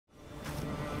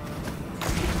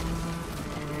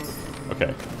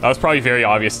Okay. That was probably very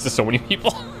obvious to so many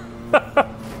people.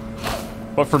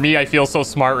 But for me, I feel so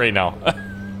smart right now.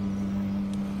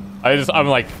 I'm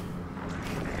like...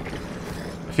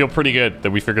 I feel pretty good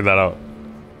that we figured that out.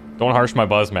 Don't harsh my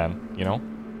buzz, man. You know?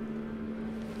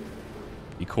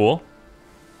 Be cool.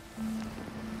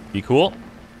 Be cool.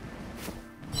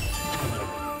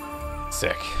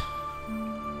 Sick.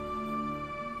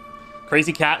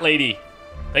 Crazy Cat Lady.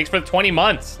 Thanks for the 20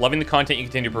 months. Loving the content you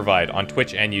continue to provide on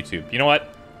Twitch and YouTube. You know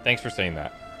what? Thanks for saying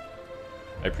that.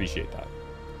 I appreciate that.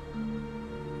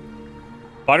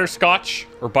 Butterscotch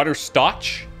or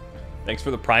Butterstotch. Thanks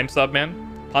for the Prime sub,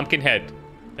 man. Pumpkinhead.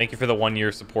 Thank you for the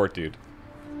 1-year support, dude.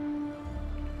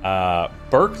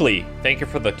 Berkeley. Thank you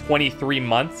for the 23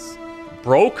 months.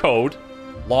 Bro Code.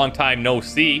 Long time no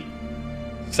see.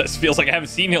 This feels like I haven't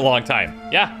seen you in a long time.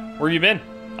 Yeah. Where have you been?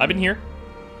 I've been here.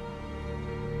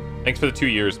 Thanks for the 2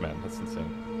 years, man. That's insane.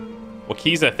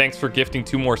 Wakiza, thanks for gifting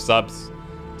 2 more subs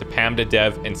to Pamda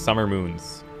Dev and Summer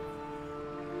Moons.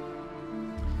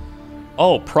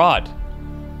 Oh, Prod.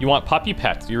 You want puppy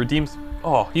pets? You redeemed...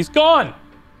 Oh, he's gone!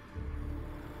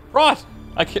 Prod!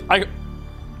 I can't... I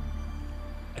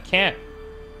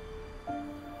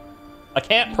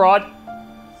can't, Prod.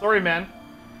 Sorry, man.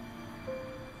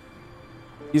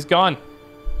 He's gone.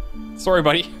 Sorry,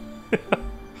 buddy.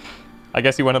 I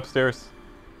guess he went upstairs.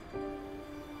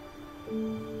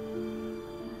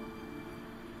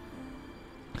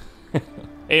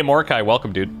 Hey, Mordecai,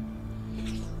 welcome, dude.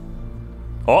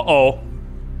 Uh-oh.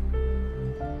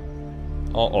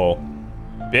 Uh-oh.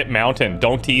 Bit Mountain.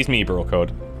 Don't tease me, bro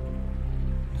code.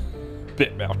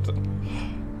 Bit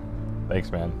Mountain.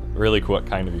 Thanks, man. Really cool,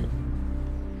 kind of you.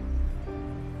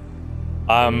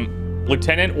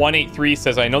 Lieutenant 183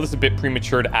 says, I know this is a bit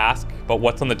premature to ask, but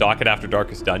what's on the docket after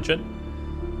Darkest Dungeon?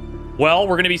 Well,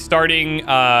 we're going to be starting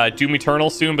Doom Eternal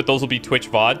soon, but those will be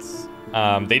Twitch VODs.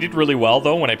 They did really well,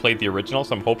 though, when I played the original,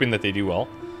 so I'm hoping that they do well.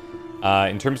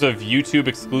 In terms of YouTube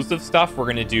exclusive stuff, we're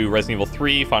going to do Resident Evil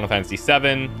 3, Final Fantasy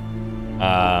 7.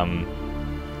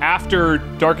 After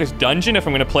Darkest Dungeon, if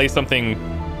I'm going to play something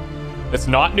that's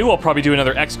not new, I'll probably do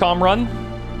another XCOM run.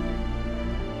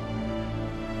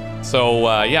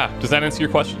 So, yeah. Does that answer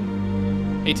your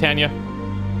question? Hey, Tanya.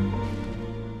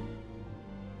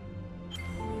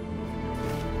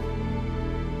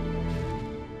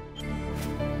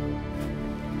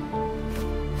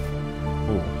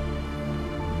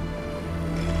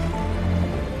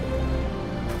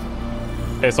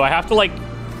 Okay, so I have to, like...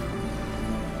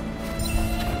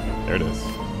 There it is.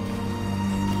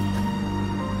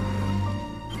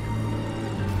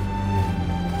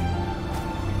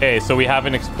 Okay, so we have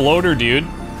an exploder dude.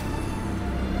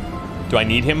 Do I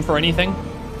need him for anything?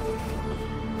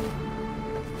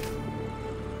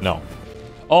 No.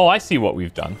 Oh, I see what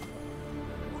we've done.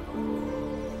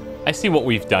 I see what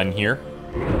we've done here.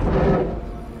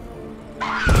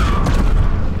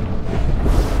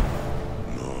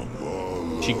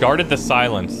 She guarded the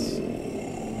silence.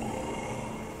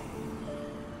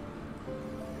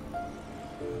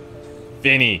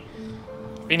 Vinny.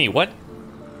 Vinny, what?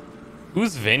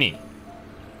 Who's Vinny?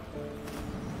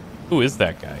 Who is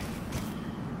that guy?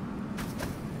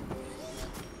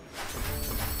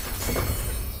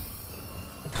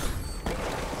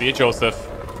 See ya, Joseph.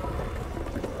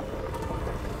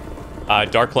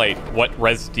 Darklight, what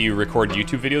res do you record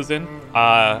YouTube videos in?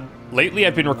 Lately,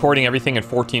 I've been recording everything in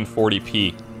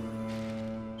 1440p.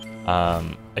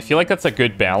 I feel like that's a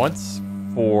good balance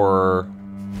for...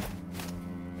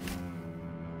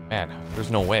 Man,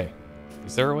 there's no way.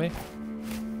 Is there a way?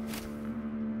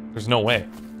 There's no way.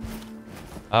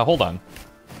 Hold on.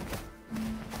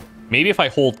 Maybe if I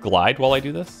hold glide while I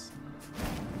do this?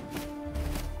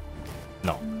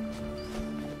 No.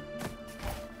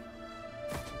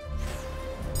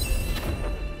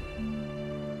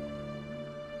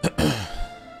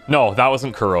 No, that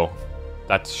wasn't Kuro.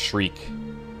 That's Shriek.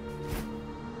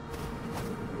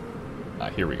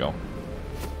 Here we go.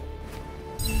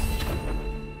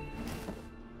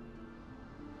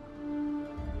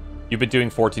 You've been doing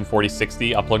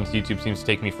 1440-60. Uploading to YouTube seems to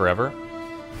take me forever.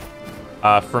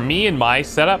 For me in my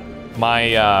setup,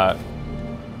 my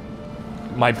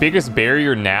biggest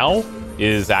barrier now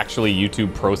is actually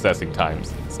YouTube processing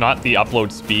times. It's not the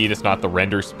upload speed. It's not the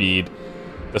render speed.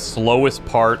 The slowest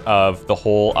part of the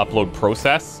whole upload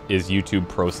process is YouTube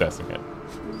processing it.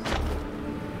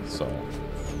 So,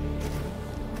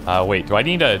 wait, do I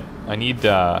need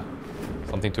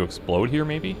something to explode here,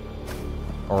 maybe?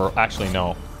 Or actually,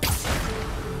 no.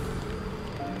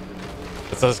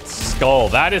 It's a skull.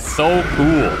 That is so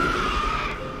cool.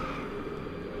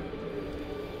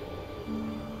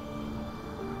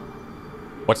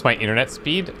 What's my internet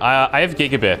speed? I have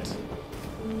gigabit.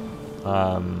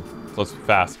 So it's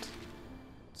fast.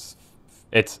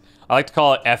 I like to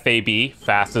call it FAB,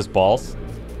 fast as balls.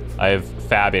 I have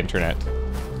fab internet.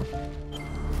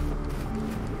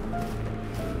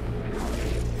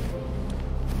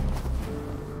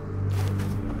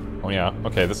 Oh yeah,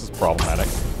 okay, this is problematic.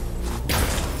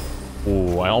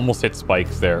 Ooh, I almost hit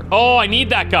spikes there. Oh, I need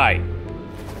that guy!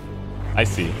 I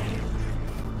see.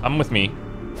 Come with me.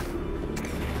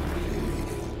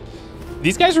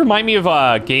 These guys remind me of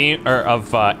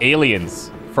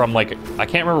aliens from like, I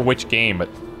can't remember which game, but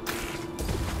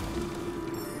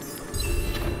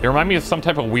they remind me of some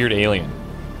type of weird alien.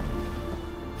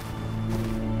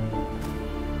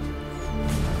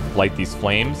 Light these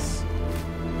flames.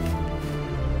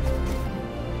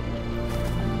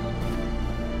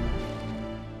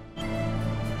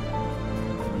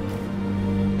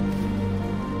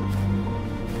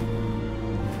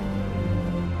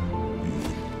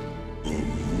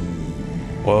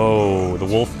 Whoa, the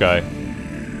wolf guy.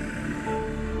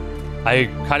 I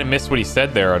kind of missed what he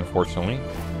said there, unfortunately.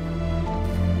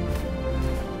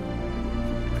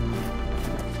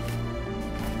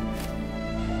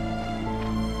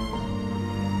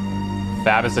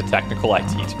 Fab is a technical IT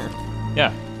term.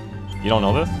 Yeah. You don't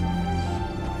know this?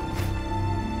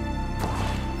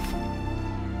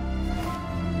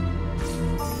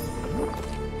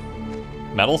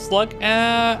 Metal Slug?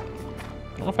 I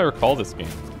don't know if I recall this game.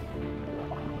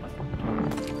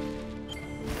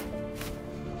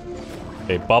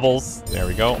 Okay, bubbles. There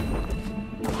we go.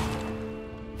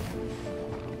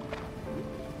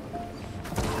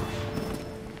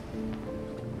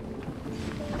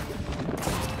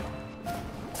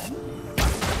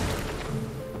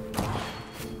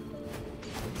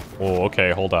 Oh,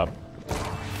 okay, hold up.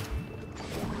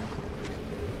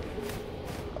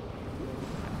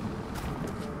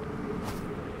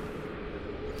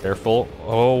 Careful.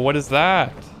 Oh, what is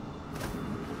that?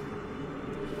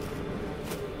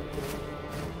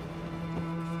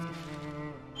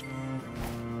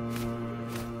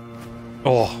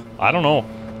 Oh, I don't know.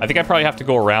 I think I probably have to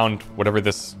go around whatever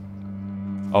this...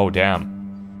 Oh,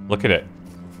 damn. Look at it.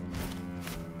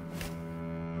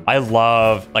 I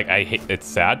love... Like, I hate... It's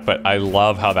sad, but I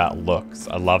love how that looks.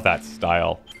 I love that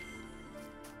style.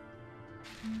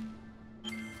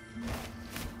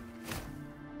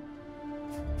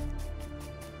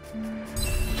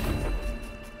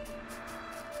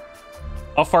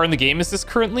 How far in the game is this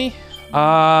currently?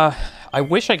 I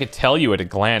wish I could tell you at a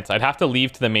glance. I'd have to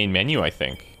leave to the main menu, I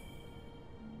think.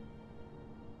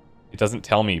 It doesn't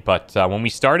tell me, but when we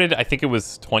started, I think it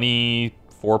was 24%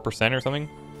 or something.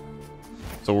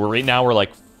 So right now we're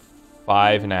like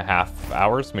 5.5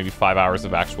 hours, maybe 5 hours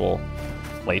of actual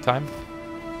playtime.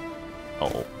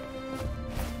 Oh.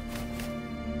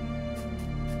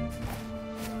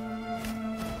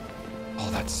 Oh,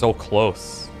 that's so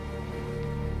close.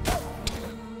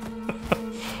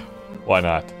 Why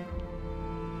not?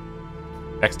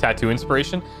 X tattoo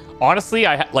inspiration. Honestly,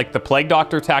 like the Plague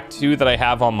Doctor tattoo that I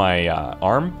have on my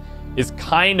arm is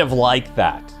kind of like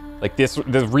that. Like this,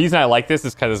 the reason I like this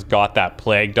is because it's got that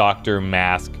Plague Doctor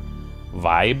mask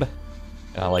vibe,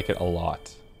 and I like it a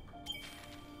lot.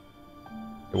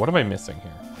 Okay, what am I missing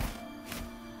here?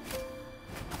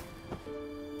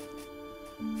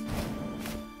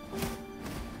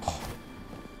 Oh,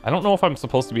 I don't know if I'm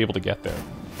supposed to be able to get there.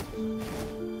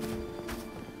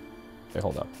 Okay,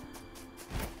 hold up.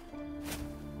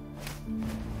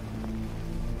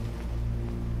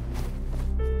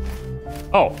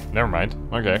 Oh, never mind.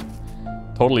 Okay.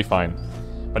 Totally fine.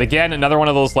 But again, another one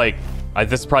of those, like,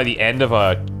 this is probably the end of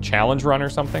a challenge run or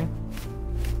something.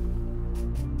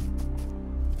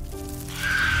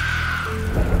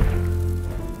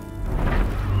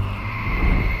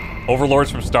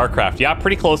 Overlords from StarCraft. Yeah,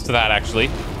 pretty close to that, actually.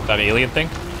 That alien thing.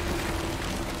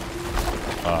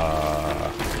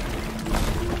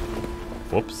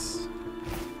 Whoops.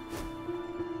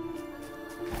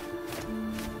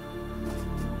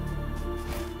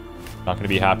 Not going to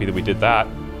be happy that we did that.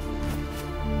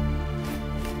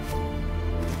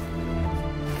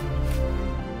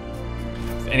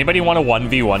 Does anybody want to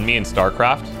 1v1 me in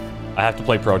StarCraft? I have to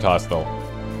play Protoss, though.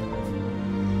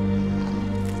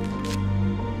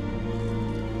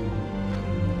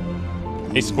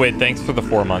 Hey, Squid, thanks for the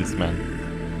 4 months,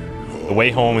 man. The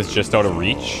way home is just out of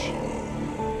reach.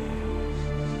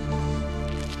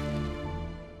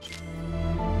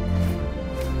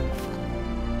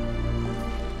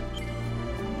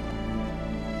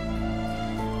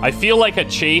 I feel like a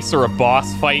chase or a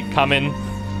boss fight coming.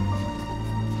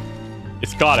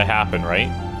 It's gotta happen, right?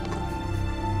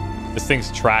 This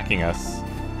thing's tracking us.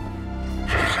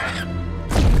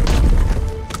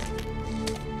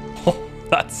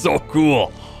 That's so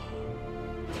cool.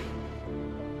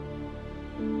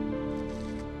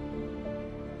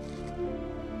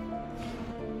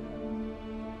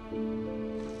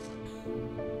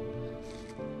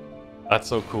 That's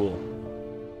so cool.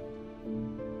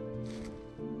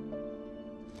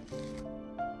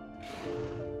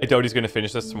 I doubt he's gonna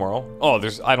finish this tomorrow. Oh,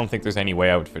 I don't think there's any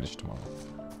way I would finish tomorrow.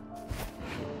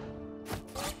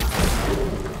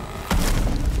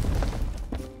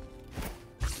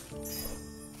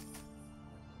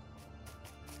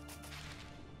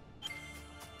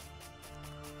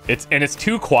 It's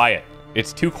too quiet.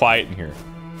 It's too quiet in here.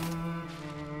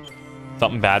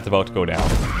 Something bad's about to go down.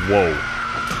 Whoa.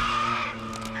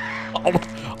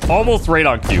 Almost right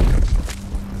on cue.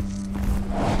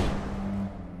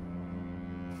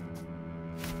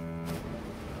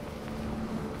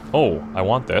 Oh, I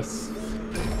want this.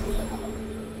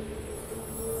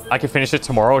 I could finish it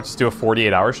tomorrow, just do a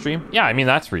 48-hour stream? Yeah, I mean,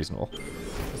 that's reasonable.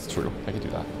 That's true. I could do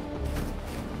that.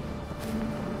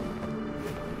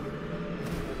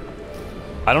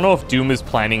 I don't know if Doom is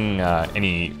planning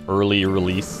any early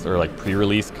release or like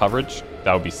pre-release coverage.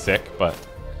 That would be sick, but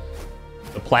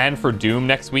the plan for Doom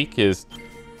next week is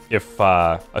if,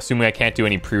 assuming I can't do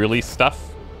any pre-release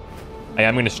stuff, I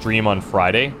am going to stream on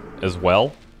Friday as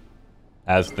well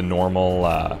as the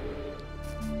normal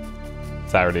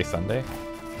Saturday, Sunday.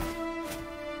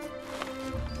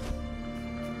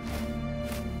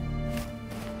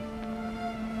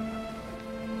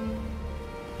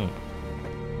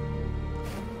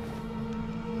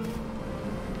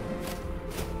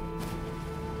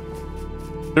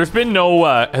 There's been no,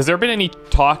 has there been any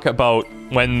talk about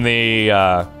when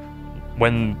the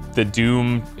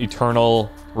Doom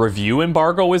Eternal review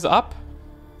embargo is up?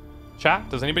 Chat,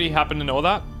 does anybody happen to know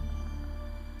that?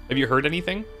 Have you heard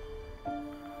anything?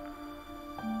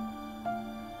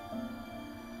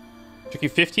 Took you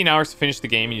 15 hours to finish the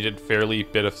game and you did fairly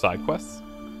bit of side quests.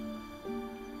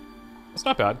 That's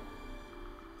not bad.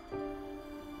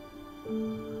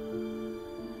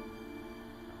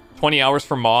 $20 hours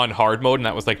for Maw in hard mode, and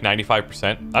that was like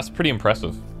 95%. That's pretty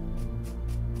impressive.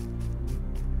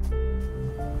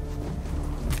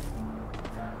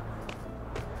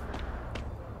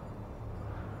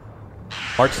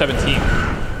 March 17th.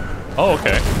 Oh,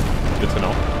 okay. Good to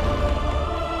know.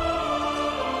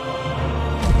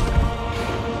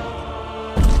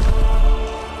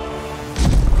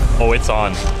 Oh, it's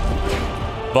on.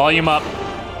 Volume up.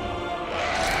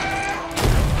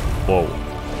 Whoa.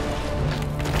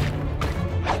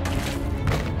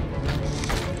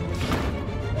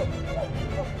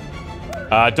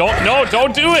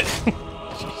 Don't do it!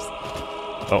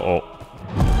 Uh-oh.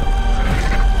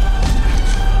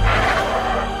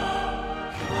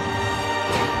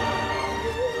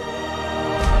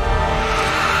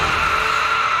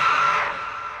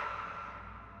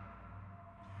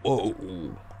 Whoa.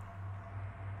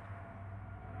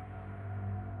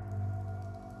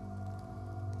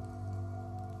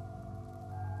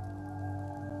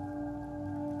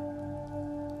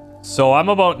 So I'm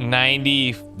about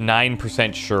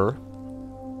 99% sure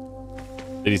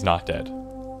that he's not dead.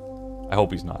 I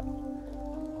hope he's not.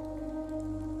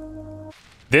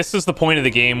 This is the point of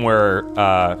the game where,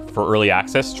 for early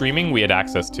access streaming, we had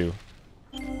access to.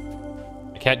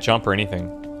 I can't jump or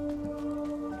anything.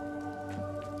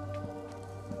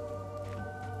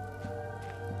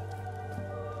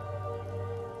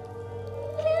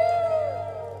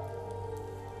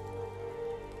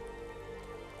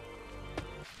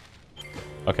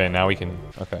 Okay, now we can...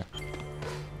 Okay.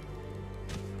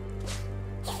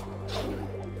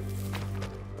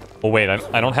 Oh, wait,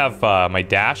 I don't have my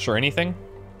dash or anything?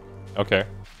 Okay.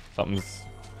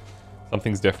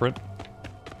 Something's different.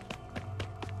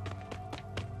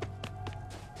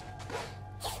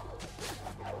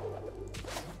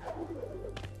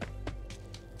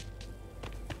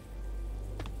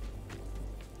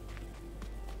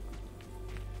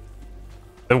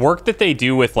 The work that they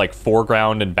do with like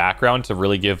foreground and background to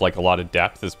really give like a lot of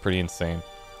depth is pretty insane.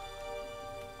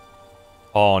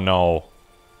 Oh no.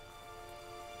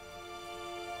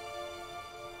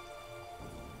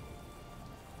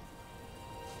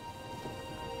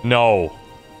 No.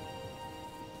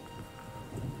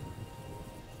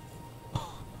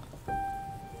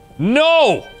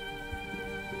 No!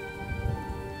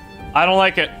 I don't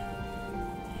like it.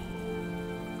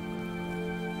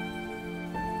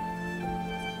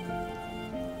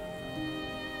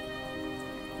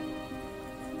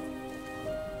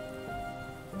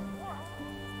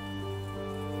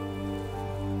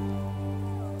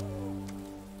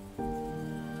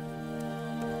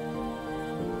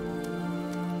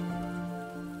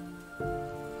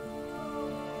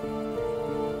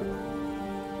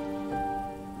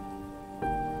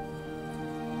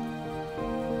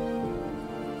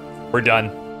 We're done.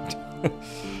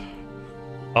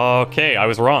 Okay, I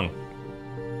was wrong.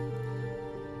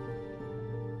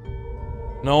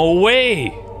 No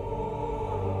way!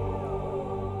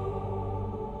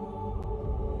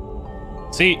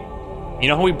 See, you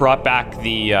know how we brought back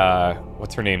the,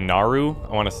 what's her name? Naru,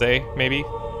 I want to say, maybe?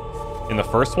 In the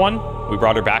first one? We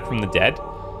brought her back from the dead?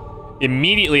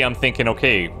 Immediately, I'm thinking,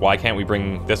 okay, why can't we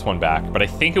bring this one back? But I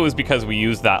think it was because we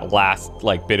used that last,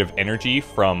 like, bit of energy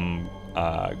from,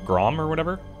 Grom or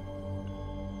whatever?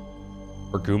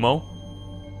 Or Gumo?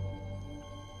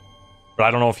 But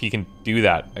I don't know if he can do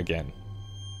that again.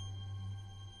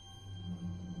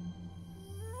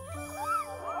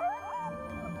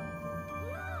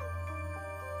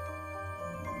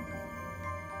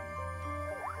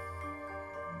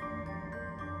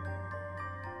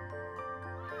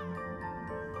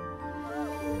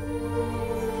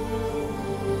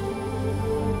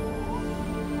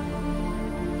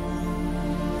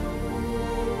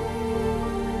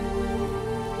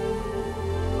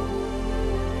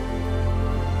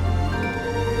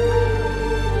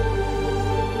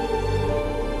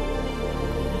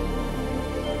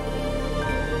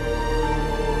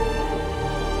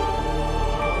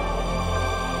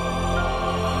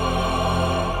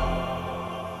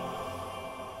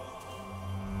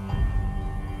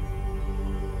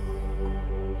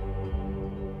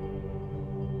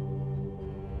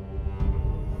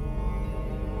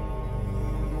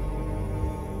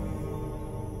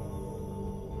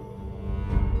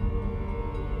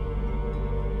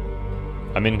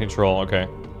 I'm in control, okay.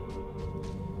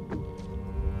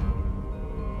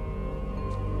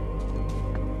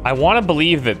 I want to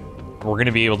believe that we're going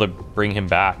to be able to bring him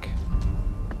back.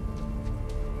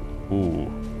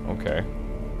 Ooh, okay.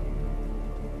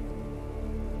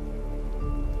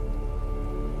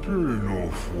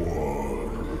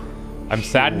 I'm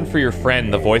saddened for your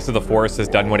friend. The voice of the forest has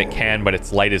done what it can, but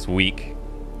its light is weak.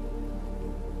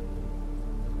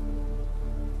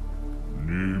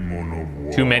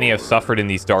 Too many have suffered in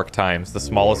these dark times, the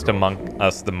smallest among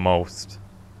us the most.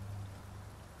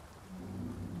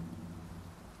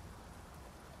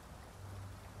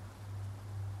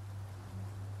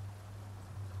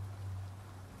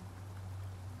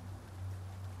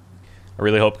 I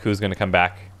really hope Ku's gonna come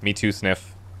back. Me too,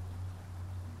 Sniff.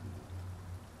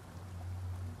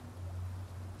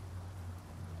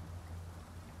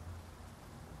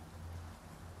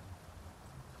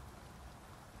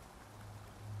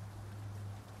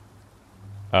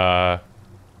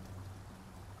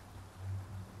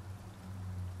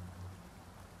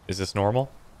 Is this normal?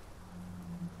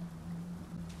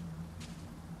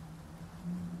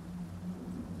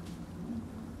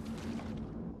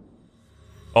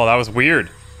 Oh, that was weird.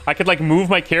 I could, like, move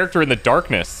my character in the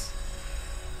darkness.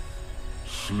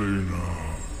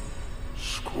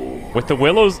 With the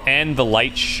willows and the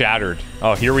light shattered.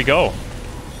 Oh, here we go.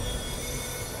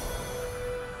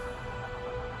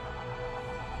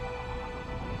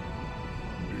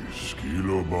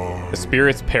 The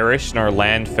spirits perished and our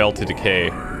land fell to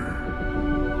decay.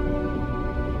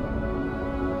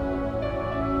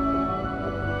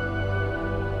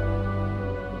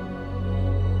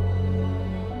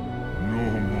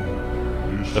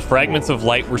 The fragments of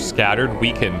light were scattered,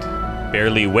 weakened,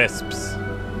 barely wisps.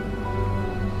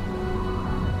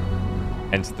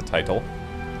 Hence the title.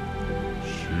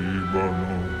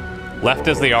 Left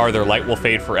as they are, their light will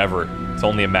fade forever. It's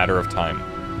only a matter of time.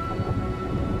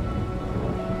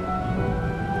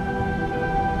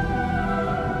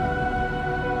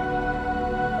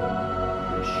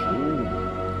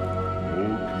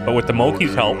 But with the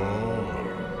Moki's help,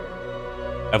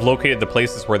 I've located the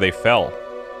places where they fell.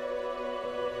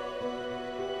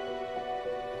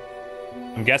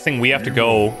 I'm guessing we have to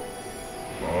go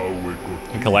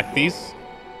and collect these.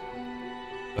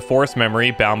 The forest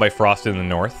memory, bound by frost in the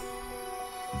north.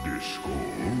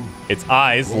 Its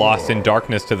eyes, lost in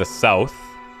darkness to the south.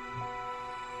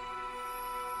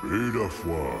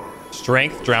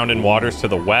 Strength, drowned in waters to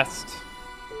the west.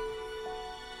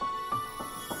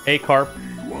 Acarp.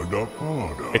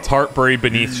 Its heart buried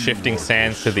beneath shifting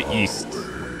sands to the east.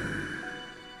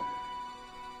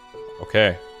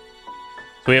 Okay.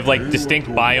 So we have, like, distinct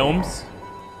biomes.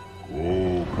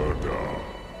 And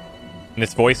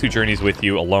its voice who journeys with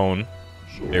you alone.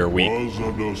 They are weak.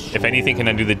 If anything can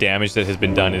undo the damage that has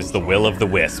been done, it is the will of the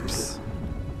Wisps.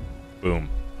 Boom.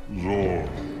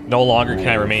 No longer can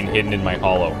I remain hidden in my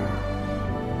hollow.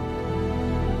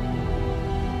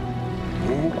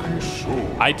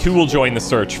 I too will join the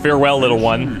search. Farewell, little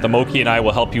one. The Moki and I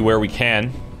will help you where we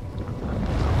can.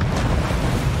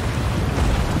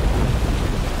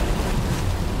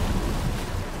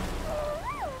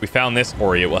 We found this,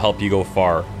 Ori. It will help you go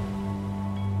far.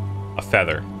 A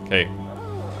feather. Okay.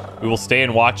 We will stay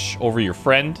and watch over your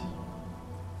friend.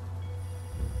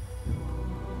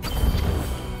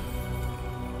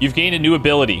 You've gained a new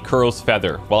ability, Kuro's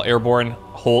Feather. While airborne,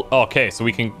 hold... Oh, okay, so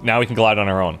we can... Now we can glide on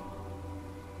our own.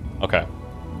 Okay.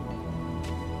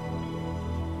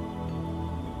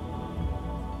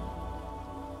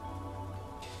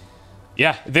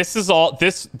 Yeah, this is all...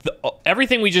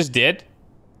 Everything we just did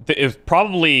is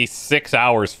probably 6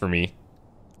 hours for me.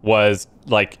 Was,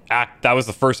 like, act... That was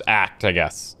the first act, I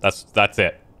guess. That's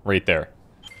it. Right there.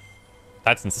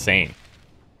 That's insane.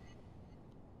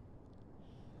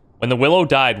 When the willow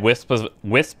died,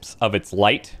 wisps of its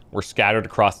light were scattered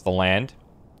across the land.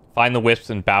 Find the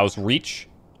wisps in Bow's Reach,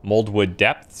 Moldwood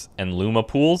Depths, and Luma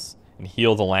Pools, and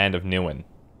heal the land of Newen.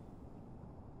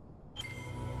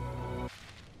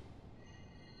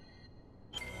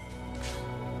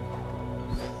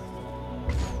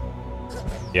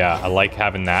 Yeah, I like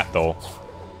having that, though.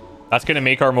 That's going to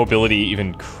make our mobility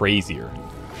even crazier.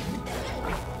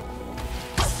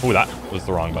 Oh, that was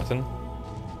the wrong button.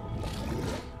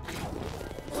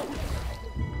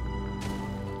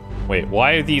 Wait,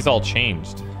 why are these all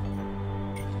changed?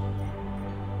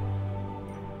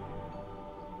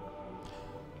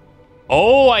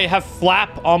 Oh, I have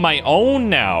flap on my own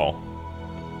now.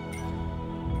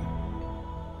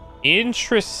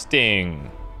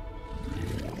 Interesting.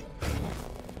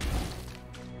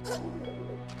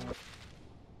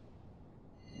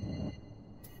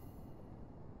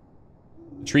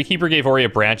 The Treekeeper gave Ori a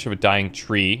branch of a dying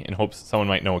tree in hopes that someone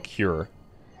might know a cure.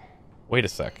 Wait a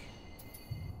sec.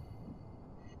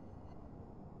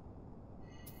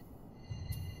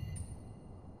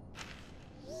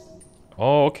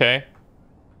 Oh, okay.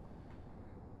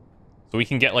 So we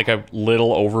can get like a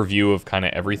little overview of kind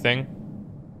of everything.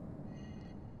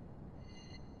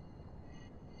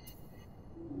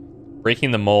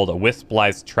 Breaking the mold. A wisp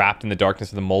lies trapped in the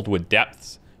darkness of the Moldwood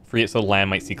Depths. Free it so the land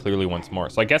might see clearly once more.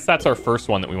 So I guess that's our first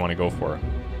one that we want to go for.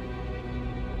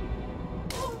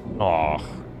 Oh.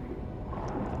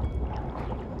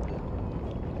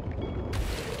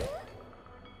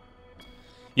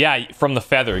 Yeah, from the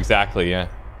feather, exactly, yeah.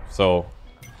 So,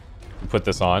 we put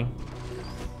this on.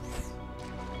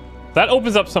 That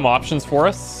opens up some options for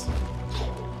us.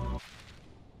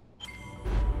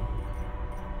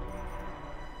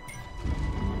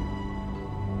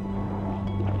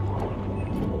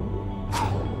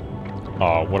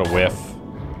 Oh, what a whiff.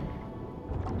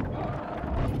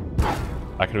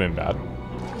 That could have been bad.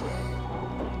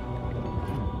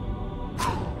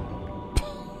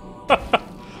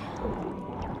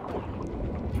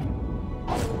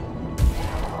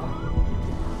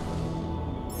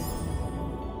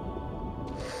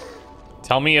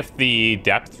 Tell me if the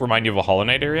depths remind you of a Hollow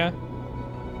Knight area?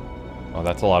 Oh,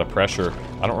 that's a lot of pressure.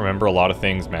 I don't remember a lot of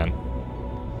things, man.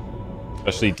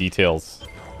 Especially details.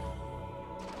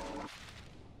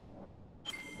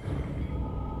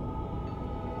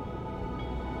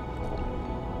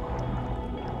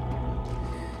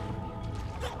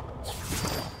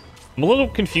 I'm a little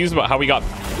confused about how we got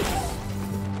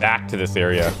back to this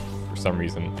area for some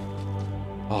reason.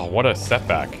 Oh, what a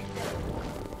setback.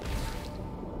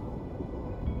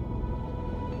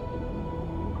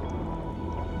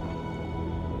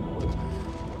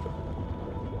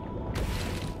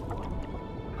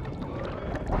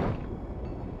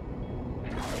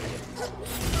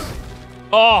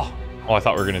 Oh! Oh, I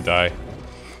thought we were gonna die.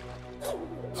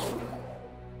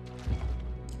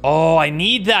 Oh, I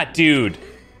need that dude.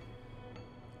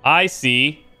 I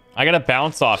see. I gotta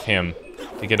bounce off him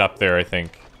to get up there, I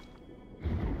think.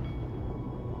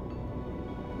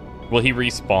 Will he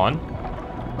respawn?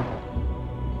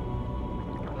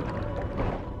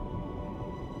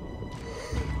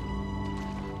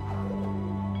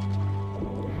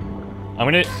 I'm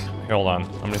gonna... Hold on.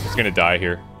 I'm just gonna die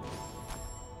here.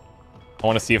 I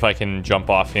want to see if I can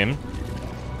jump off him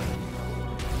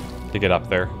to get up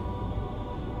there.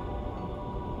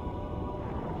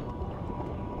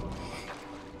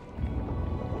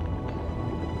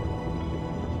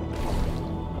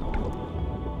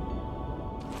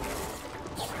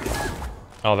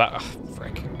 Oh, that... Ugh,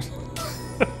 frick.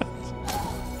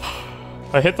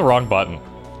 I hit the wrong button.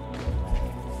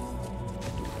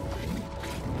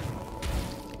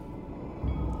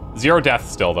 Zero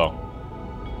deaths still, though.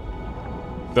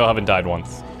 Still haven't died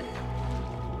once.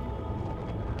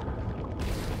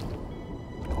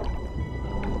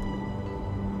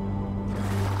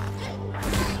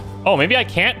 Oh, maybe I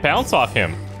can't bounce off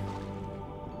him.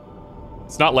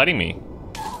 It's not letting me.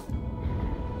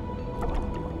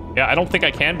 Yeah, I don't think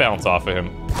I can bounce off of him.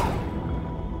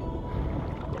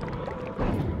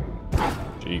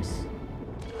 Jeez.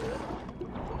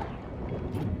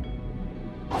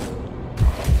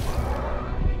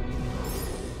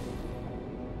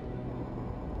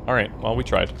 Alright, well, we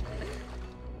tried.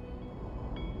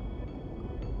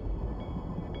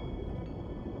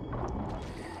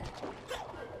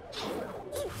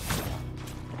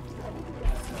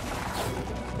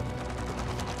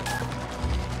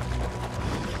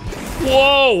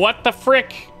 Whoa, what the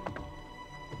frick?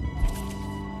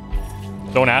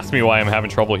 Don't ask me why I'm having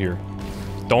trouble here.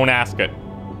 Don't ask it.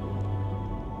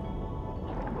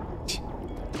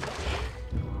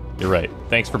 You're right.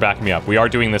 Thanks for backing me up. We are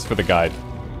doing this for the guide.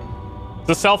 It's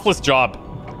a selfless job.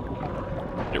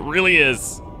 It really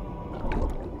is.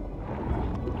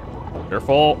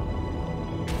 Careful.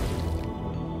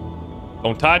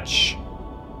 Don't touch.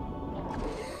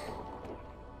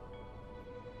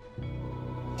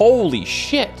 Holy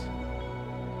shit.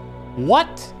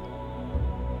 What?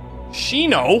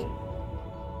 Shino?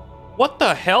 What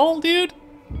the hell, dude?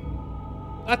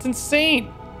 That's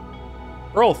insane.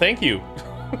 Bro, thank you.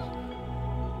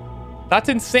 That's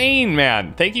insane,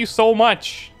 man. Thank you so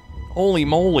much. Holy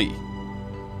moly.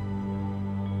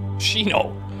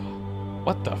 Shino.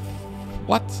 What the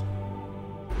what?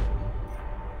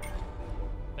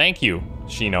 Thank you,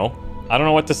 Shino. I don't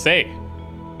know what to say.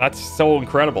 That's so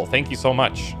incredible. Thank you so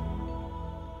much.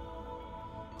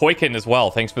 Koiken as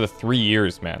well. Thanks for the 3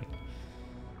 years, man.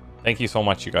 Thank you so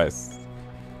much, you guys.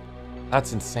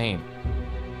 That's insane.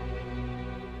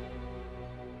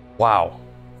 Wow.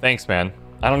 Thanks, man.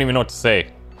 I don't even know what to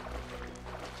say.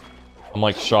 I'm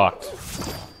like shocked.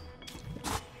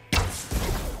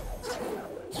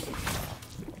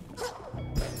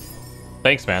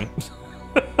 Thanks, man.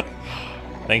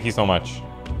 Thank you so much.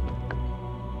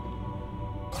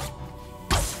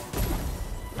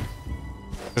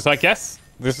 So I guess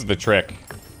this is the trick.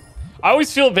 I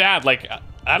always feel bad. Like,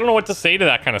 I don't know what to say to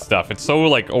that kind of stuff. It's so,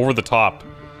 like, over the top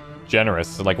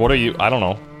generous. Like, what are you... I don't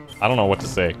know. I don't know what to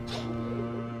say.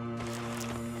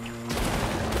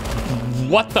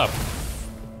 What the...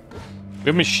 We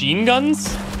have machine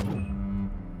guns?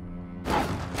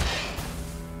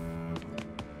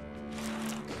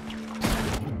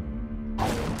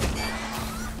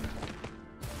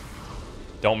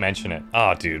 Don't mention it.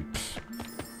 Oh, dude.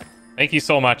 Thank you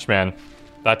so much, man.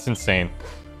 That's insane.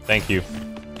 Thank you.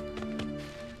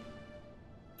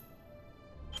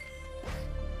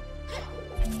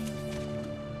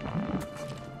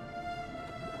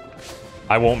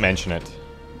 I won't mention it.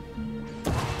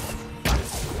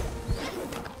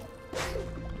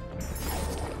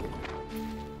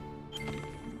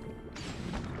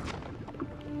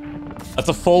 That's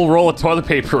a full roll of toilet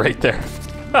paper right there.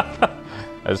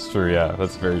 That's true, yeah.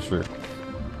 That's very true.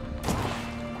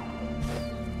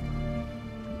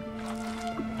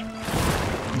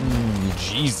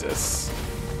 Jesus.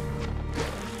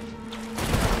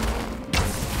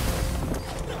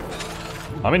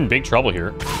 I'm in big trouble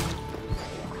here.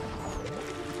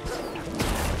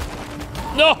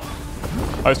 No!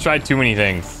 I was trying too many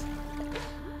things.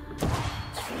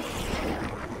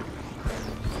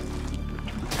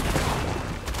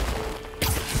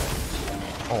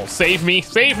 Oh, save me!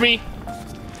 Save me!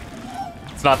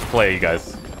 It's not the play, you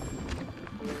guys.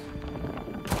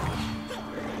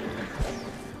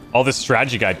 All this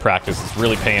strategy guide practice is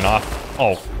really paying off.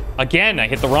 Oh, again, I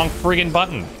hit the wrong friggin'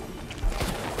 button.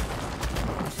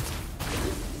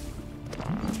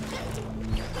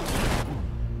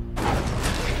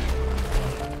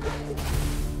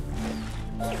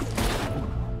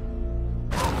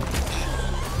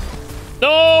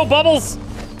 No, Bubbles!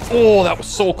 Oh, that was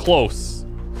so close.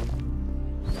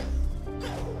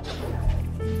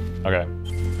 Okay.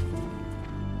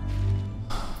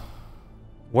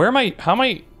 Where am I? How am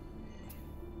I?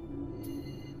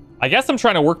 I guess I'm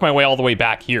trying to work my way all the way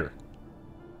back here.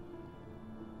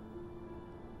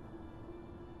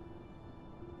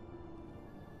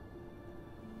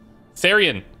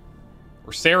 Sarian.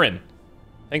 Or Saren.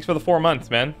 Thanks for the 4 months,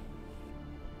 man.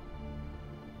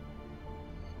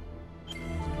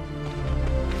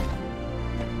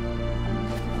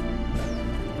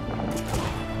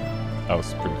 That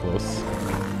was pretty close.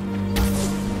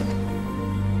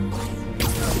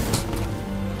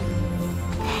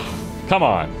 Come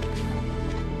on.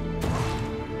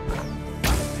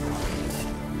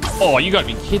 Oh, you gotta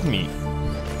be kidding me.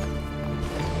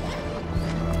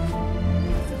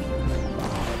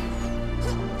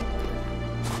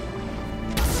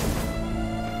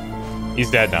 He's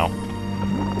dead now.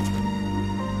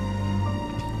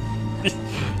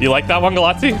 You like that one,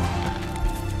 Galazzi?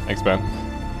 Thanks, Ben.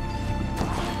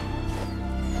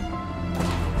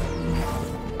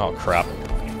 Oh, crap.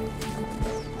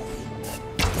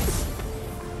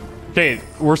 Okay,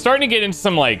 we're starting to get into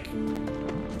some, like,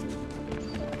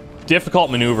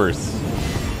 difficult maneuvers.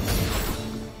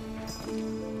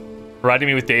 providing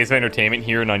me with days of entertainment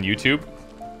here and on YouTube.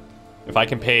 If I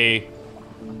can pay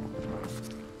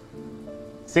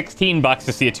 $16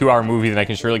 to see a 2-hour movie, then I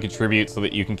can surely contribute so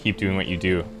that you can keep doing what you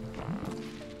do.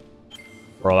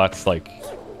 Bro, that's like...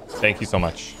 Thank you so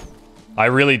much. I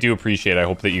really do appreciate it. I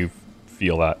hope that you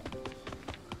feel that.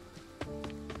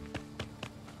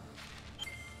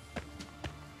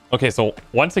 Okay, so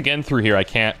once again through here, I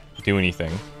can't do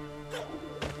anything.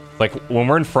 Like, when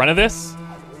we're in front of this,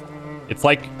 it's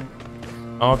like...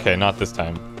 Okay, not this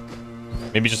time.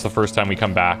 Maybe just the first time we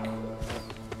come back.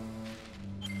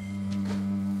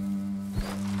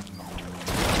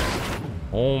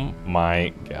 Oh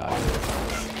my god.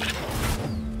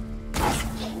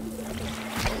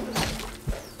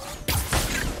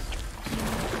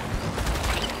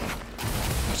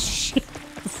 Shit.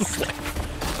 This is like...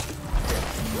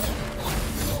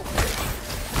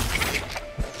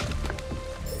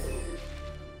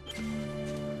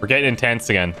 We're getting intense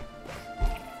again.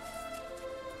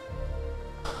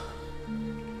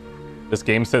 This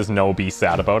game says no, be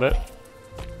sad about it.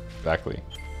 Exactly.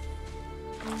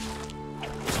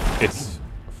 It's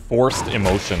forced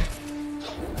emotion.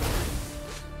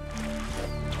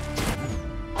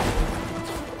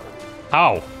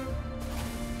 How?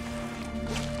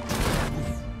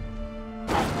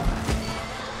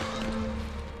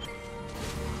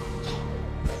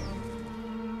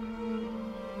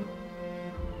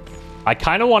 I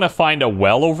kind of want to find a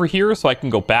well over here so I can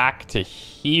go back to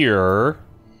here.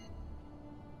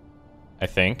 I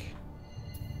think.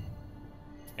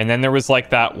 And then there was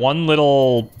like that one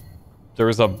little... There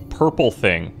was a purple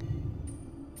thing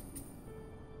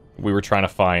we were trying to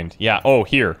find. Yeah, oh,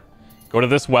 here. Go to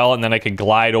this well, and then I could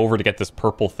glide over to get this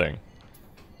purple thing.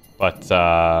 But,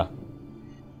 I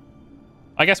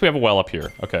guess we have a well up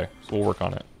here. Okay, so we'll work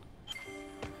on it.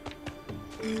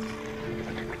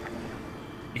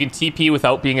 You can TP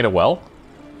without being at a well?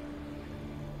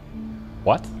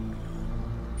 What?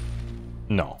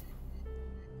 No.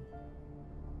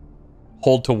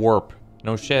 Hold to warp.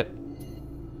 No shit.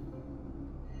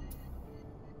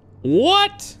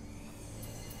 What?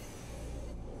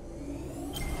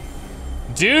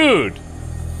 Dude.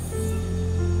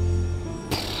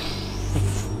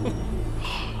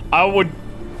 I would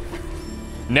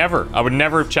never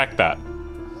have checked that.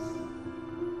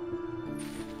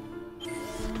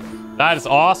 That is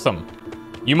awesome.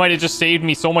 You might have just saved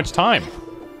me so much time.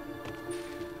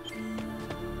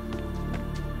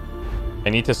 I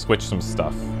need to switch some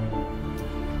stuff.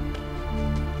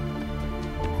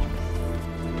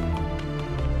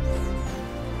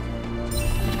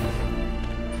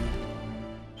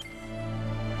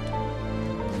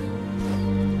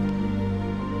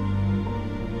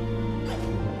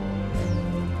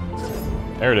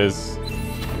 There it is.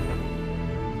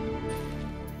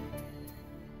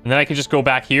 And then I can just go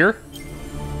back here.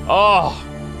 Oh,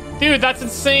 dude, that's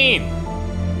insane.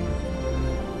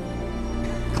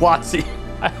 Glotzy.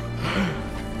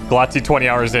 Glotzy 20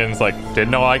 hours in is like, didn't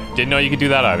know you could do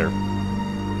that either.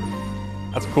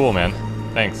 That's cool, man.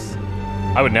 Thanks.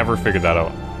 I would never figure that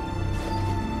out.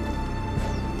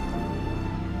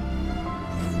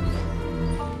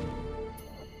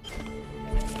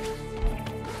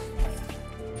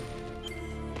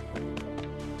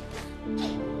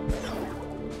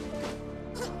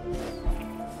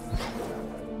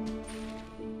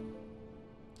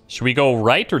 Should we go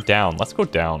right or down? Let's go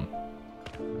down.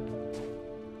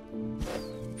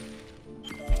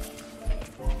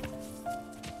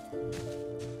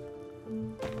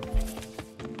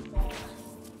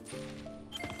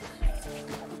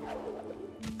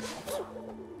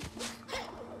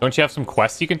 Don't you have some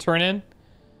quests you can turn in?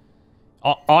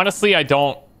 Honestly, I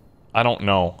don't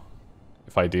know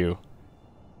if I do.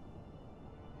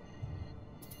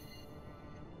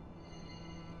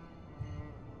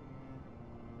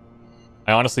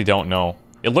 I honestly don't know.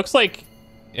 It looks like...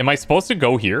 Am I supposed to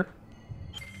go here?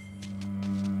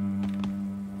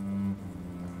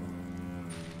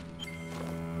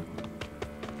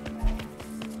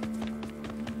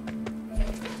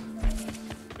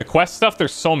 The quest stuff,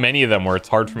 there's so many of them where it's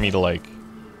hard for me to, like,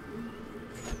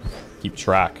 keep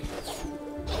track.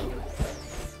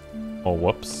 Oh,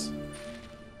 whoops.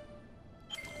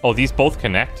 Oh, these both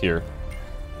connect here.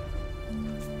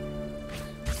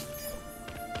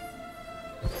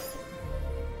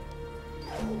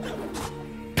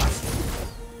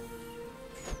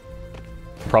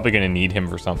 Probably gonna need him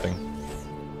for something.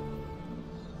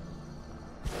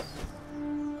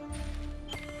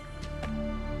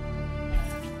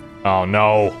 Oh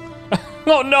no.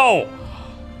 Oh no!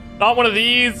 Not one of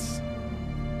these!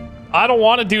 I don't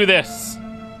want to do this.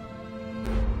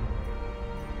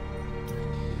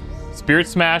 Spirit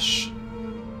Smash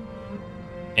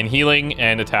And healing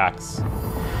and attacks.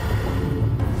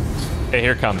 Okay,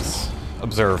 here it comes.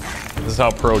 Observe. This is how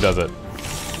pro does it.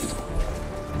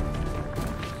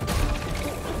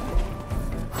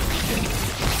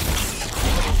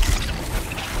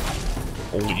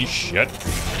 Holy shit.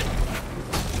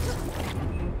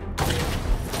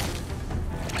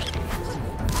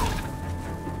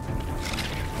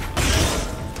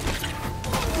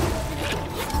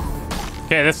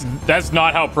 Okay, that's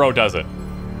not how pro does it.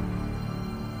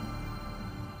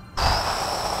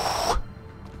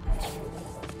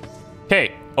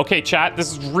 Okay, chat.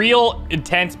 This is real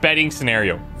intense betting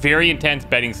scenario. Very intense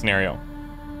betting scenario.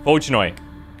 Vojanoy,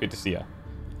 good to see ya.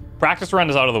 Practice round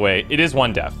is out of the way. It is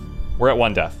 1 death. We're at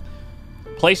 1 death.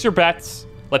 Place your bets.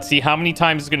 Let's see how many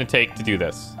times it's going to take to do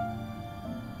this.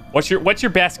 What's your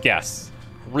best guess?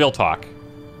 Real talk.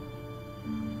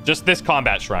 Just this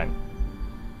combat shrine.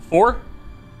 4?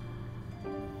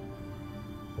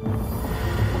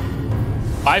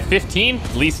 5, 15?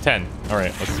 At least 10. All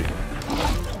right, let's see.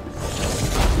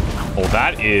 Oh,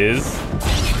 that is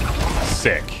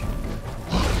sick.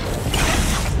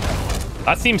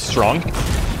 That seems strong.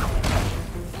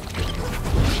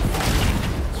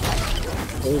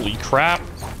 Holy crap.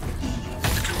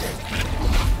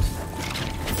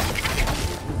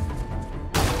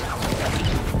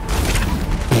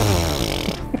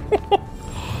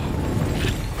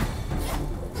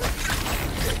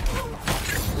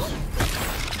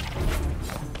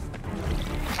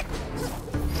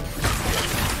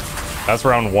 That's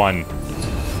round 1.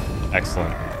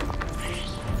 Excellent.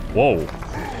 Whoa.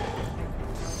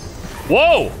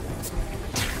 Whoa!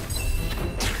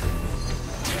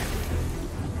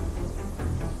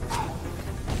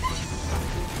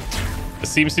 This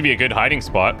seems to be a good hiding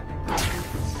spot.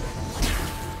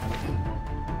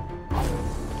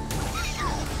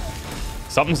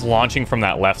 Something's launching from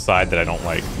that left side that I don't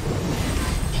like.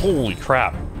 Holy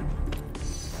crap.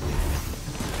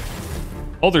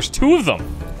 Oh, there's 2 of them.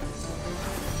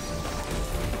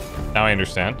 Now I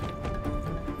understand.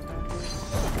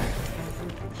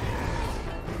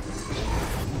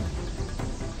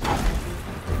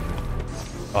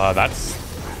 That's...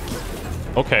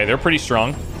 Okay, they're pretty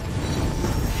strong.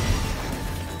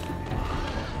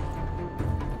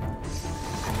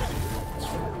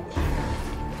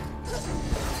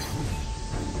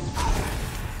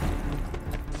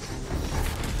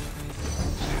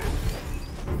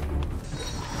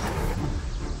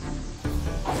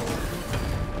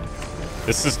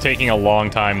 This is taking a long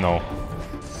time, though.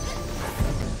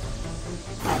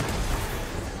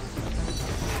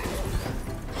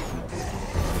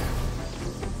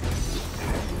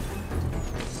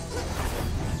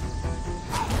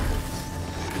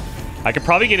 I could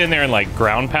probably get in there and, like,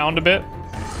 ground pound a bit.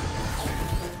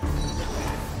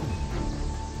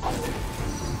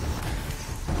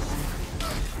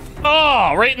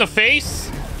 Oh, right in the face?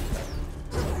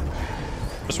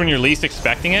 Just when you're least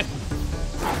expecting it.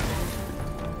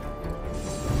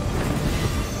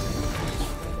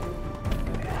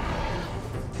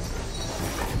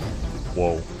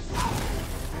 Whoa.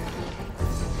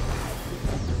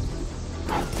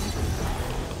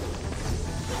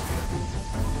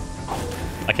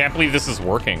 I can't believe this is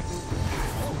working.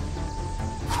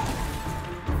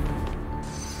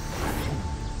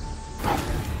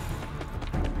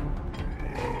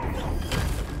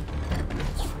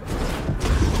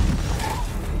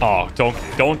 Oh,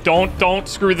 don't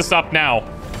screw this up now.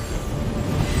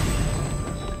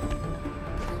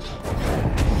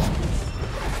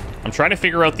 I'm trying to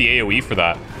figure out the AoE for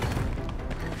that.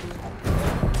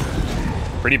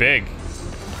 Pretty big.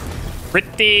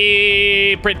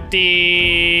 Pretty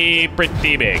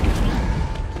big.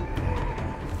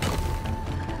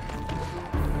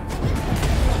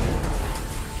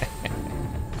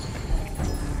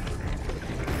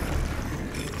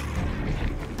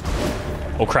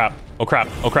 Oh crap, oh crap,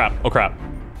 oh crap, oh crap.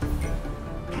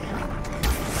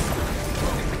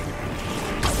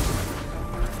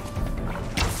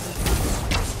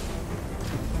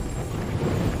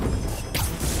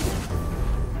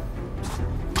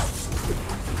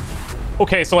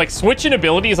 Okay, so like switching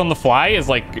abilities on the fly is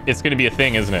like, it's gonna be a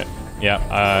thing, isn't it? Yeah,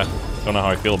 don't know how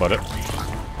I feel about it.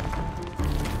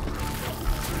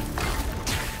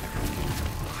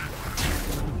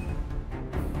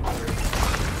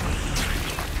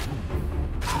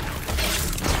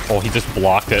 Oh, he just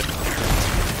blocked it.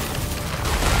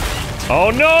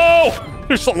 Oh no!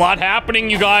 There's a lot happening,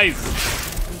 you guys.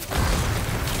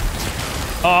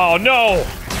 Oh no!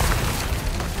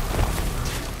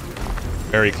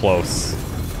 Very close.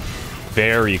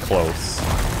 Very close.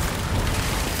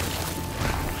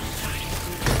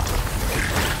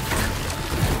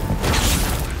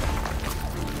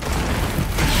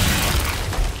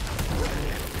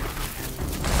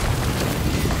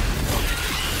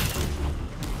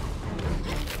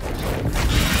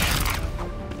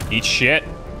 Eat shit.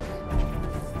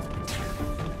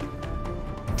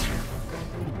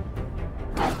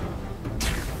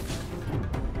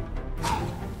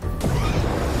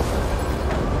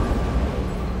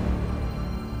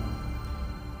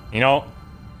 You know,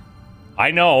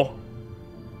 I know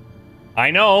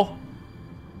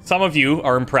some of you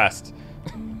are impressed.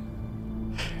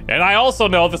 And I also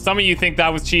know that some of you think that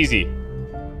was cheesy.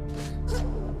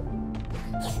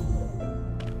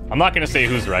 I'm not gonna say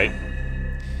who's right.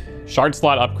 Shard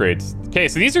slot upgrades. Okay,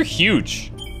 so these are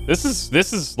huge. This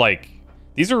is like,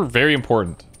 these are very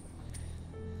important.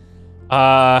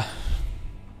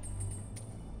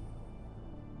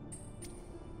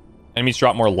 Enemies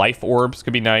drop more life orbs,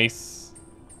 could be nice.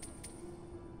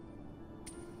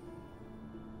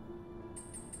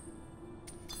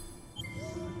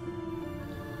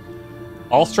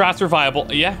 All strats are viable.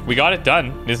 Yeah, we got it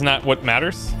done. Isn't that what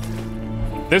matters?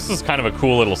 This is kind of a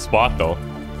cool little spot, though.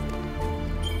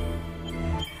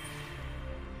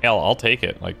 Hell, I'll take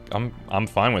it. Like, I'm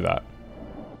fine with that.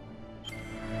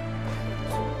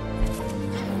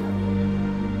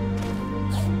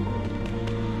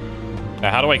 Now,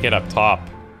 how do I get up top?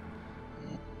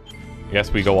 I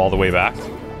guess we go all the way back.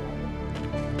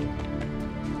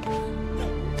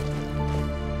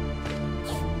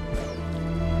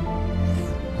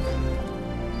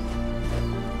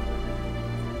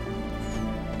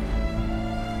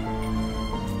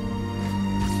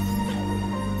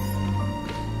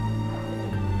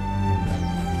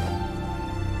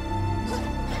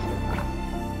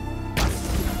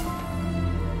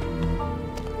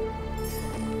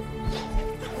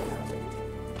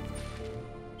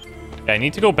 I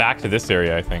need to go back to this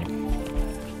area, I think.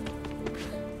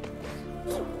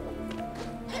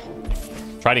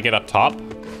 Try to get up top.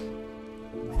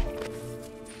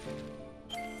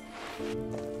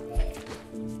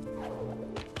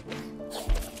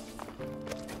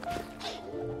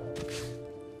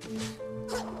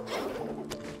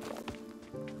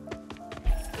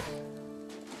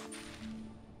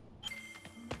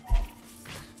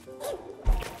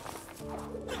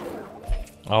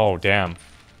 Oh, damn.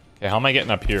 Okay, how am I getting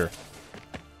up here?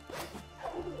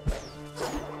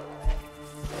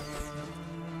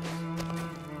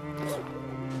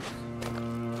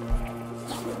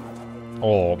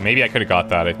 Oh, maybe I could have got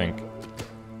that, I think.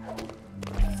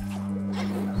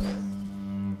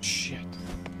 Shit.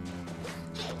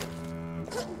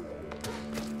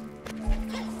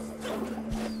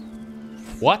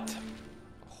 What?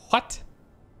 What?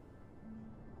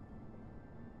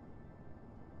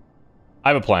 I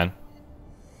have a plan.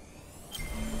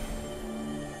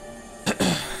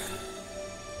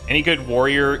 Any good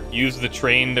warrior uses the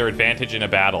train their advantage in a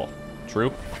battle.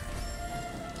 True.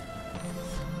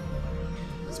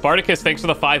 Spartacus, thanks for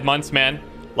the 5 months, man.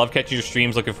 Love catching your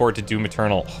streams. Looking forward to Doom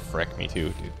Eternal. Oh, frick, me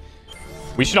too, dude.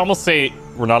 We should almost say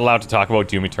we're not allowed to talk about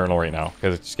Doom Eternal right now,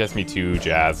 because it just gets me too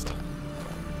jazzed.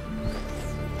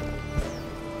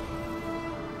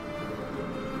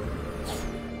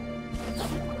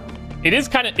 It is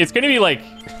kind of... It's going to be like...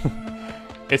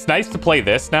 It's nice to play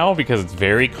this now because it's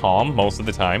very calm most of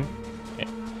the time.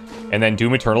 And then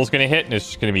Doom Eternal's gonna hit and it's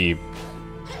just gonna be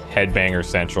headbanger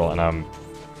central, and I'm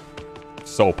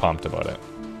so pumped about it.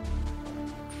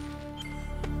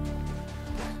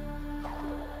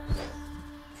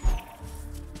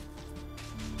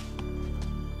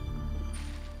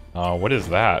 Oh, what is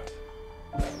that?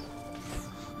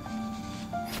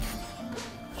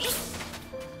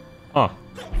 Huh.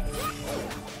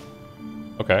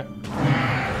 Okay.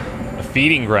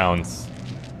 Feeding grounds.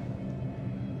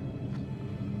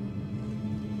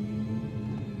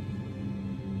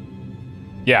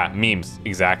 Yeah, memes.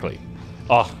 Exactly.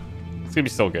 Oh, it's gonna be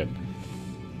so good.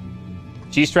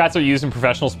 Cheese strats are used in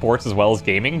professional sports as well as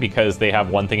gaming because they have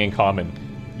one thing in common.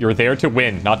 You're there to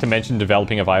win, not to mention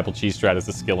developing a viable cheese strat is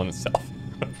a skill in itself.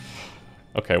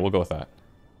 Okay, we'll go with that.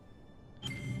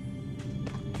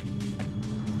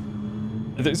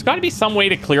 There's got to be some way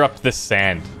to clear up this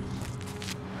sand.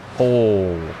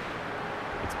 Oh,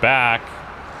 it's back.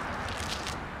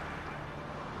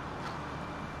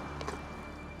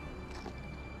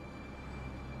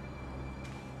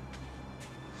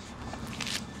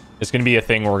 It's gonna be a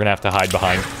thing where we're gonna have to hide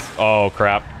behind. Oh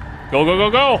crap! Go go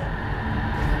go go!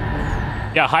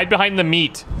 Yeah, hide behind the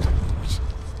meat.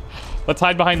 Let's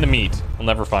hide behind the meat. They'll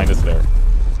never find us there.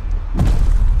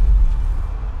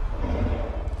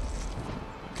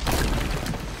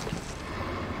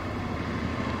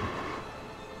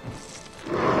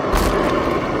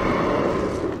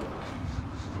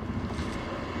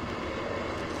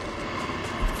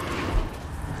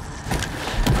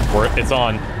 It's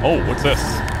on. Oh, what's this?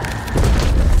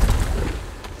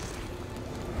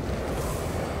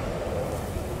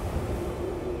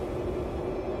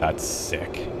 That's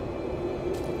sick.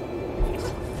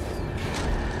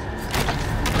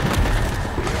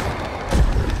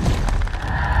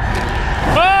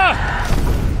 Ah!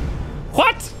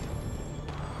 What?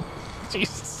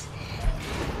 Jesus.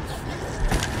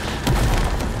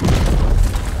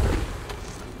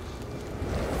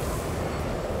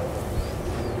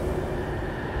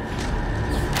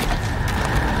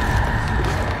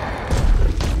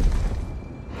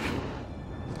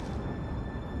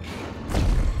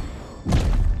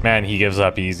 Man, he gives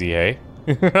up easy, eh?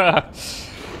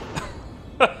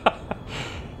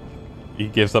 He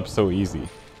gives up so easy.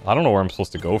 I don't know where I'm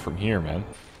supposed to go from here, man.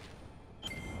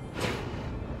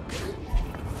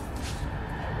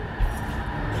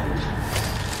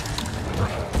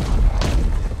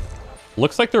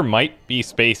 Looks like there might be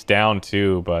space down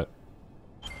too, but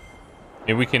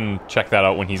maybe we can check that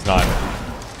out when he's not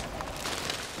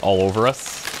all over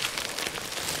us.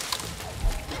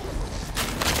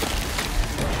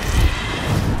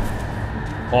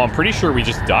 Oh, I'm pretty sure we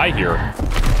just die here.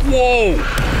 Whoa!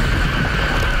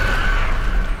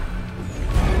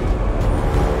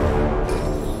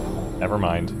 Never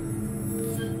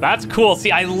mind. That's cool.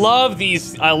 See, I love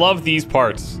these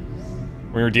parts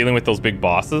when we were dealing with those big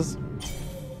bosses.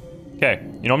 Okay,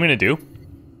 you know what I'm gonna do?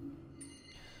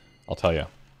 I'll tell you.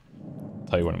 I'll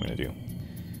tell you what I'm gonna do.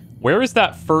 Where is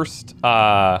that first, you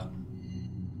guys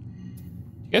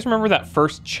remember that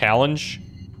first challenge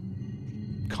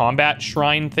combat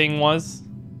shrine thing was?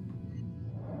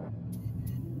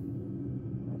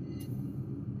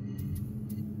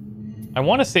 I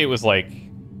want to say it was like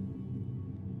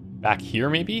back here,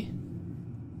 maybe?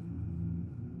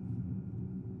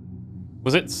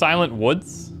 Was it Silent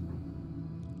Woods?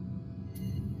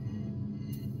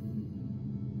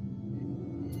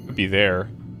 Could be there.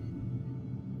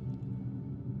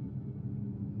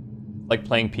 Like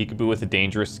playing peekaboo with a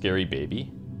dangerous, scary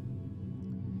baby.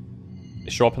 They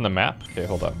show up on the map? Okay,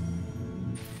 hold up.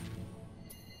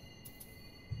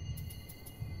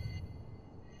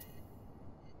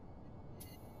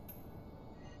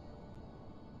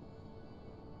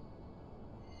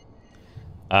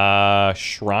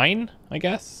 Shrine, I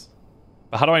guess?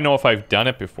 But how do I know if I've done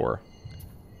it before?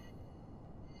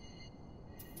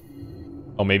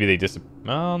 Oh, maybe they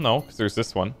oh, no, because there's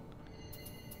this one.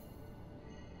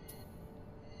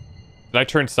 Did I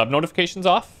turn sub notifications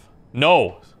off?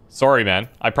 No. Sorry, man.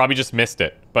 I probably just missed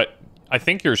it. But I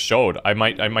think yours showed. I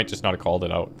might just not have called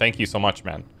it out. Thank you so much,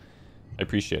 man. I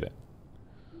appreciate it.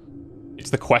 It's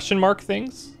the question mark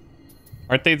things?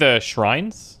 Aren't they the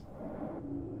shrines?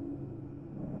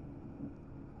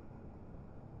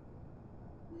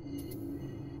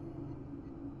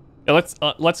 Yeah,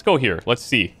 let's go here. Let's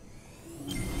see.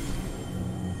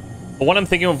 The one I'm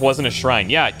thinking of wasn't a shrine.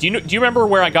 Yeah, do you remember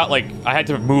where I got, like, I had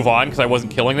to move on because I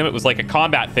wasn't killing them? It was like a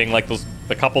combat thing, like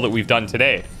the couple that we've done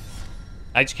today.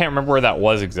 I just can't remember where that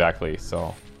was exactly,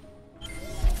 so.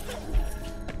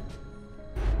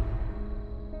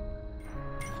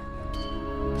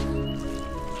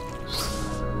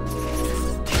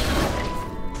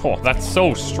 Oh, that's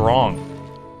so strong.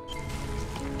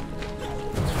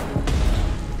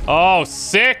 Oh,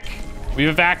 sick! We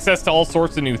have access to all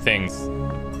sorts of new things.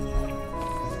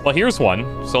 Well, here's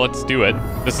one, so let's do it.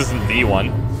 This isn't the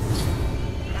one.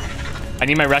 I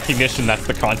need my recognition. That's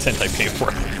the content I pay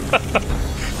for.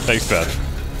 Thanks, Beth.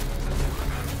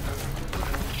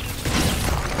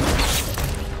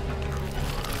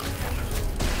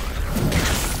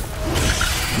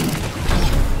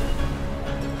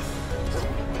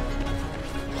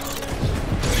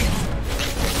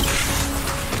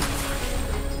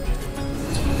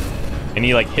 And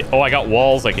he like hit. Oh, I got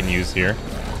walls I can use here.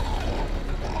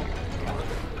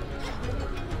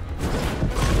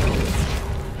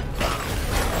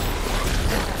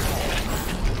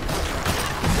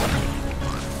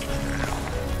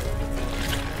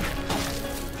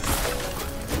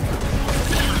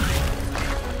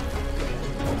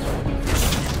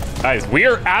 Guys, we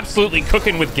are absolutely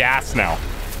cooking with gas now.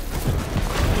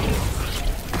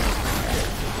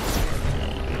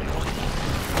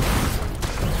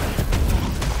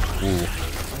 Ooh.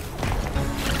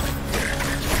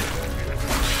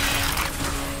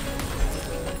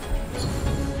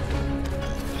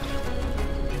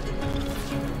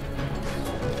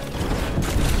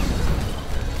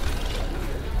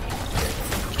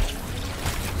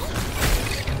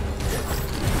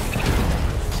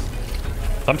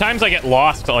 Sometimes I get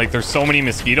lost, like there's so many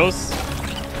mosquitoes.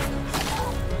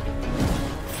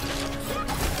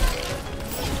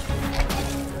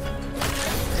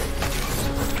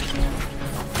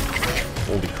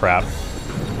 Holy crap.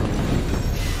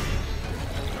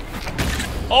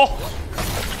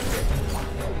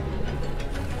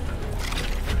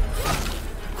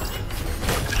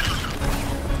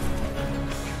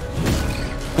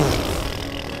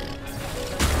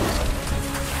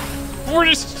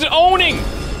 owning!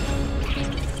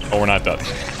 Oh, we're not done.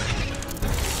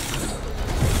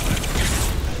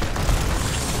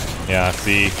 Yeah,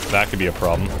 see, that could be a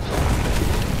problem.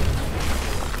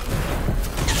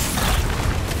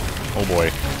 Oh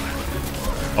boy.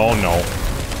 Oh no.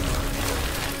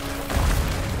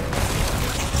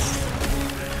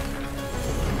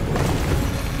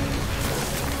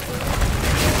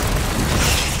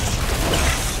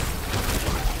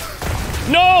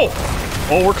 No!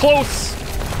 Oh, we're close.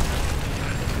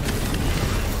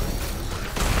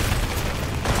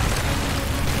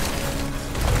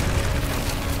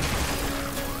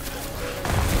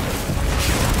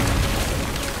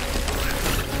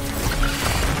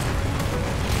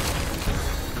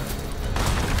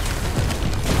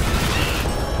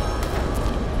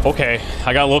 Okay,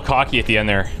 I got a little cocky at the end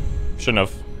there. Shouldn't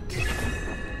have.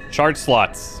 Shard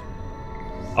slots.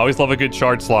 Always love a good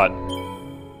shard slot.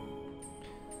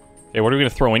 Okay, what are we gonna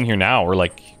throw in here now? We're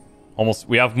like almost,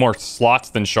 we have more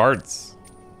slots than shards.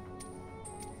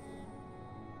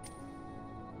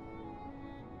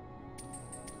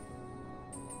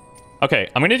 Okay,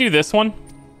 I'm gonna do this one.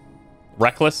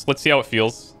 Reckless. Let's see how it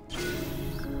feels.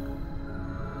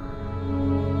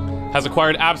 Has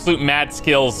acquired absolute mad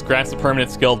skills. Grants a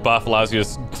permanent skill buff. Allows you to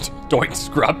doink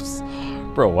scrubs.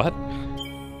 Bro, what?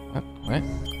 What?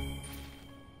 I'm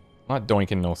not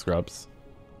doinking no scrubs.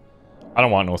 I don't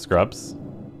want no scrubs.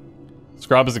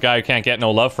 Scrub is a guy who can't get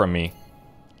no love from me.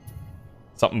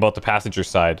 Something about the passenger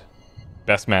side.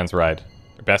 Best man's ride.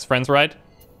 Or best friend's ride?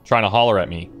 Trying to holler at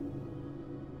me.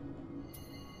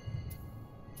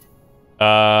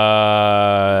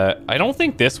 I don't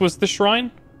think this was the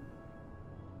shrine.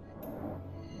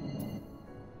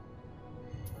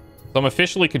 So I'm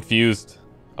officially confused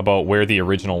about where the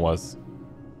original was.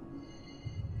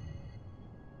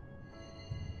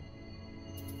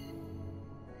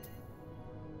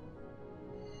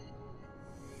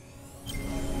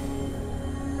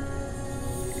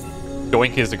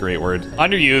 Doink is a great word.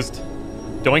 Underused.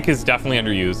 Doink is definitely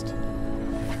underused.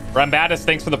 Rambatus,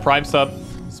 thanks for the Prime sub.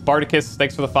 Spartacus,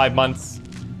 thanks for the 5 months.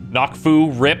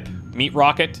 Knockfu, Rip, Meat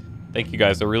Rocket. Thank you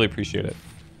guys, I really appreciate it.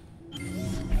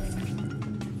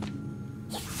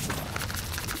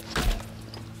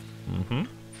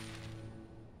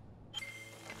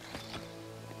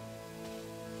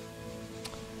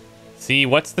 See,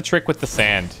 what's the trick with the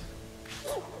sand?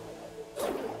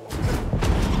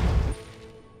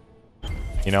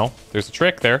 You know, there's a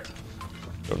trick there.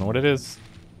 Don't know what it is.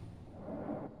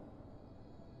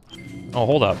 Oh,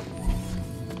 hold up.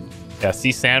 Yeah,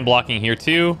 see sand blocking here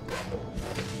too.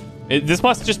 This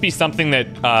must just be something that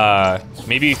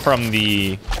maybe from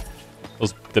the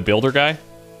builder guy.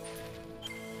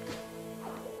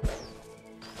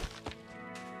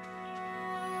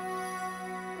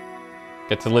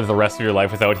 Get to live the rest of your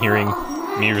life without hearing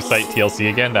me recite TLC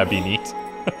again. That'd be neat.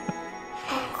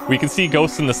 We can see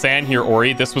ghosts in the sand here,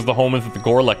 Ori. This was the home of the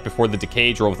Gorlek before the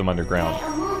decay drove them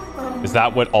underground. Is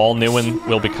that what all Niwen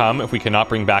will become if we cannot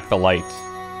bring back the light?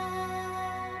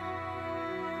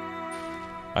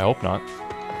 I hope not.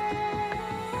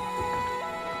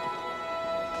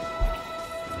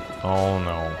 Oh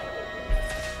no.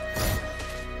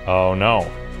 Oh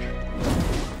no.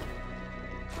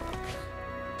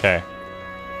 Okay.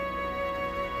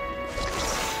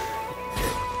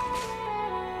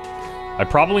 I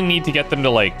probably need to get them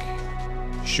to, like,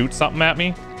 shoot something at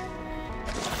me.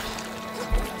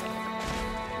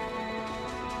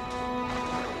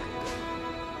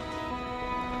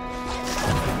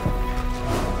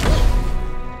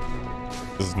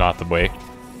 This is not the way.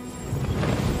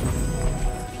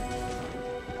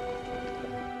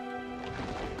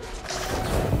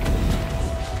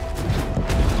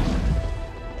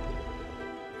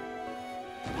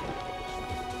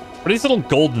 What are these little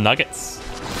gold nuggets?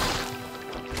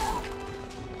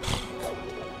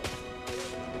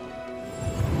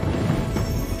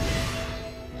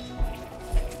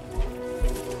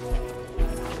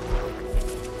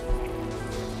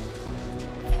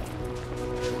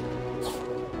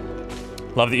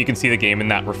 Love that you can see the game in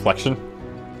that reflection.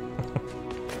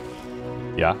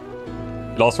 Yeah.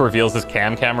 It also reveals his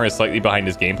camera is slightly behind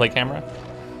his gameplay camera.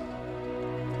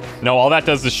 No, all that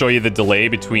does is show you the delay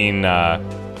between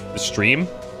the stream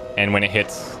and when it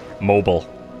hits mobile.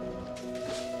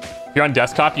 If you're on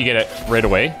desktop, you get it right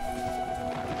away.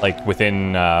 Like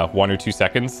within 1 or 2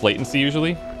 seconds latency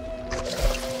usually.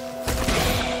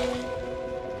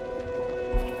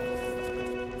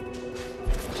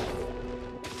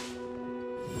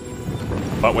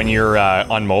 But when you're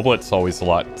on mobile, it's always a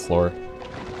lot slower.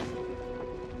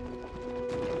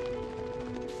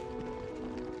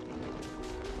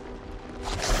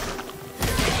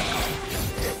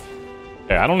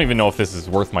 I don't even know if this is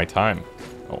worth my time.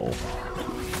 Oh.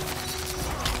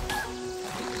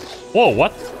 Whoa,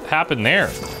 what happened there?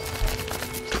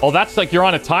 Oh, that's like you're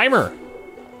on a timer.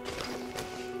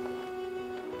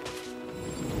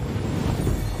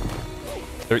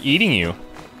 They're eating you.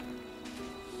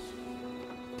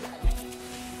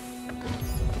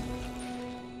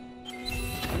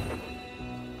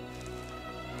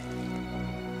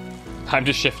 Time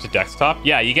to shift to desktop.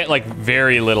 Yeah, you get like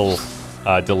very little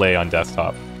delay on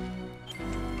desktop.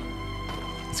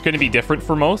 It's going to be different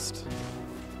for most.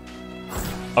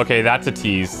 Okay, that's a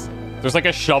tease. There's like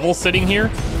a shovel sitting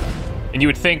here. And you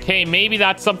would think, hey, maybe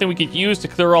that's something we could use to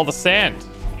clear all the sand.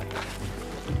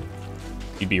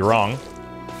 You'd be wrong.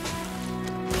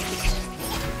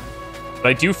 But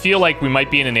I do feel like we might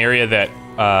be in an area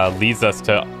that leads us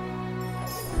to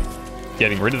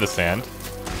getting rid of the sand.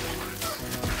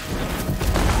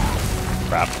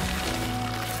 Crap.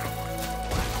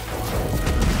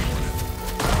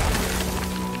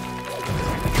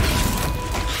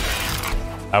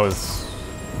 I was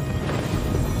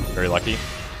very lucky.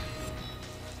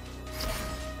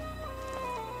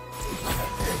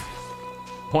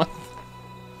 What?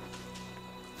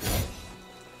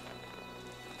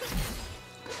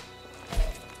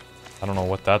 I don't know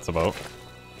what that's about.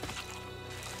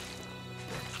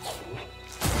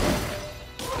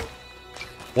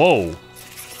 Whoa.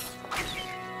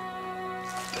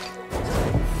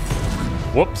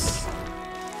 Whoops.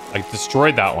 I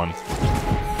destroyed that one.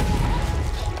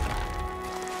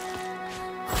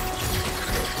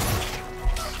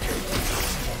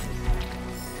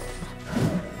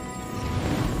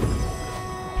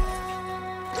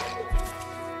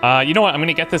 You know what? I'm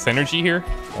gonna get this energy here.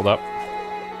 Hold up.